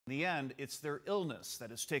In the end, it's their illness that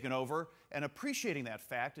has taken over, and appreciating that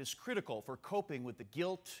fact is critical for coping with the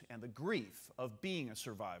guilt and the grief of being a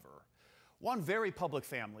survivor. One very public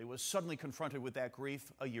family was suddenly confronted with that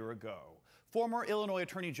grief a year ago. Former Illinois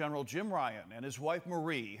Attorney General Jim Ryan and his wife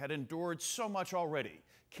Marie had endured so much already,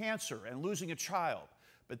 cancer and losing a child.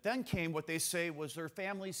 But then came what they say was their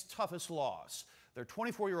family's toughest loss. Their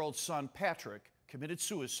 24-year-old son, Patrick, committed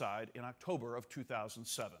suicide in October of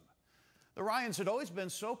 2007. The Ryans had always been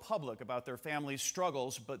so public about their family's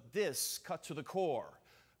struggles, but this cut to the core.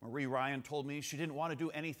 Marie Ryan told me she didn't want to do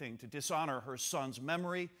anything to dishonor her son's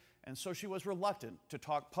memory, and so she was reluctant to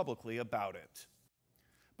talk publicly about it.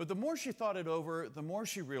 But the more she thought it over, the more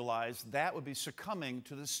she realized that would be succumbing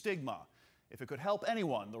to the stigma. If it could help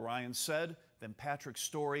anyone, the Ryans said, then Patrick's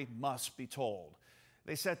story must be told.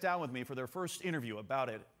 They sat down with me for their first interview about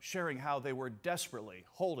it, sharing how they were desperately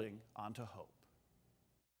holding on to hope.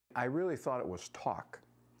 I really thought it was talk.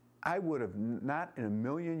 I would have, not in a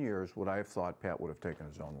million years would I have thought Pat would have taken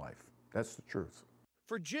his own life. That's the truth.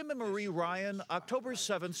 For Jim and Marie Ryan, October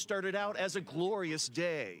 7th started out as a glorious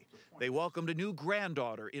day. They welcomed a new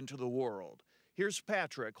granddaughter into the world. Here's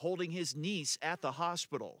Patrick holding his niece at the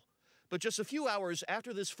hospital. But just a few hours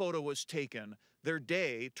after this photo was taken, their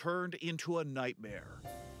day turned into a nightmare.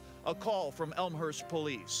 A call from Elmhurst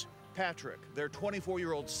police. Patrick, their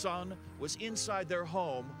 24-year-old son, was inside their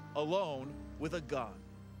home, alone, with a gun.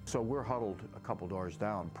 So we're huddled a couple doors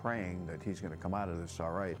down, praying that he's going to come out of this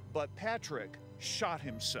all right. But Patrick shot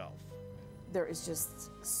himself. There is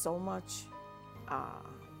just so much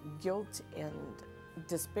guilt and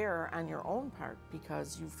despair on your own part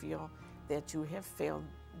because you feel that you have failed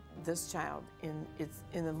this child in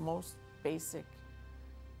the most basic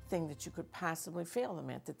thing that you could possibly fail them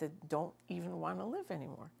at, that they don't even want to live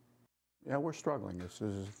anymore. Yeah, we're struggling. This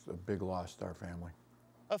is a big loss to our family.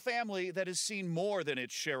 A family that has seen more than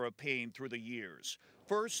its share of pain through the years.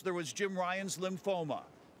 First, there was Jim Ryan's lymphoma.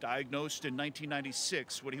 Diagnosed in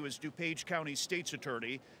 1996 when he was DuPage County State's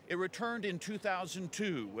Attorney, it returned in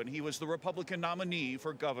 2002 when he was the Republican nominee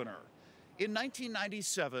for governor. In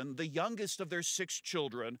 1997, the youngest of their 6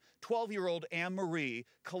 children, 12-year-old Anne Marie,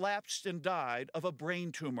 collapsed and died of a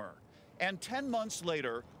brain tumor. And 10 months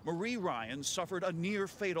later, Marie Ryan suffered a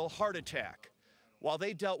near-fatal heart attack. While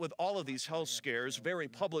they dealt with all of these health scares very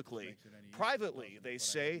publicly, privately, they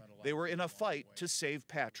say they were in a fight to save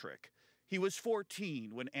Patrick. He was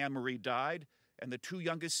 14 when Anne Marie died, and the 2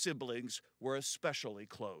 youngest siblings were especially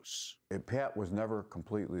close. Pat was never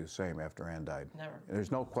completely the same after Anne died. Never.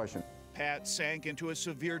 There's no question. Pat sank into a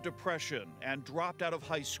severe depression and dropped out of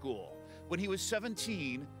high school. When he was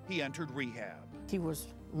 17, he entered rehab. He was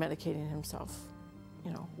medicating himself,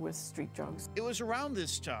 with street drugs. It was around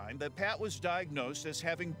this time that Pat was diagnosed as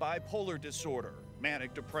having bipolar disorder,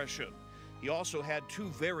 manic depression. He also had 2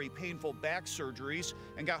 very painful back surgeries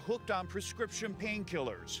and got hooked on prescription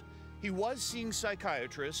painkillers. He was seeing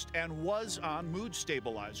psychiatrists and was on mood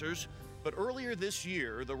stabilizers, but earlier this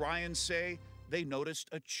year, the Ryans say they noticed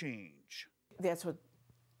a change. That's what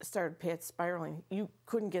started Pat spiraling. You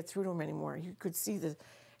couldn't get through to him anymore. You could see that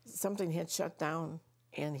something had shut down,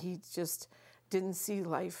 and he just didn't see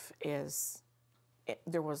life as,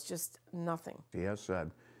 there was just nothing. He has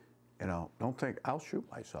said, don't think I'll shoot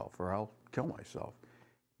myself or I'll kill myself.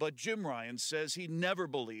 But Jim Ryan says he never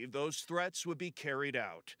believed those threats would be carried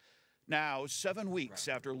out. Now, 7 weeks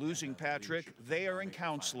after losing Patrick, they are in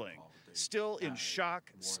counseling. Still in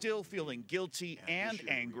shock, still feeling guilty and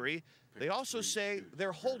angry. They also say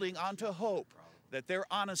they're holding on to hope that their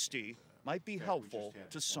honesty might be helpful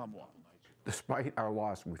to someone. Despite our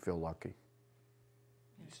loss, we feel lucky.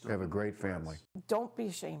 We have a great family. Don't be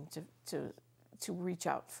ashamed to reach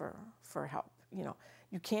out for help. You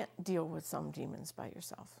can't deal with some demons by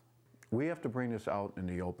yourself. We have to bring this out in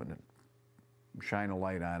the open and shine a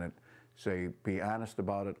light on it, say, be honest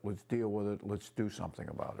about it, let's deal with it, let's do something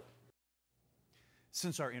about it.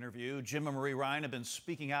 Since our interview, Jim and Marie Ryan have been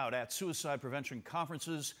speaking out at suicide prevention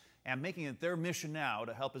conferences and making it their mission now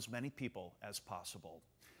to help as many people as possible.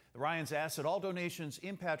 The Ryans asked that all donations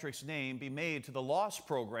in Patrick's name be made to the LOSS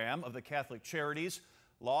program of the Catholic Charities.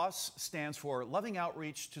 LOSS stands for Loving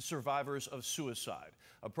Outreach to Survivors of Suicide,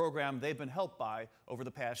 a program they've been helped by over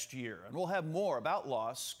the past year. And we'll have more about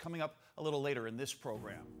LOSS coming up a little later in this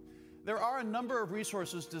program. There are a number of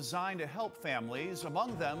resources designed to help families,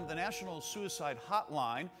 among them the National Suicide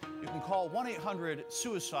Hotline. You can call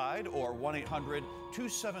 1-800-SUICIDE or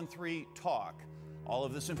 1-800-273-TALK. All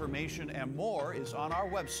of this information and more is on our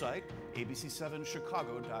website,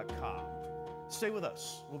 abc7chicago.com. Stay with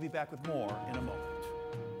us. We'll be back with more in a moment.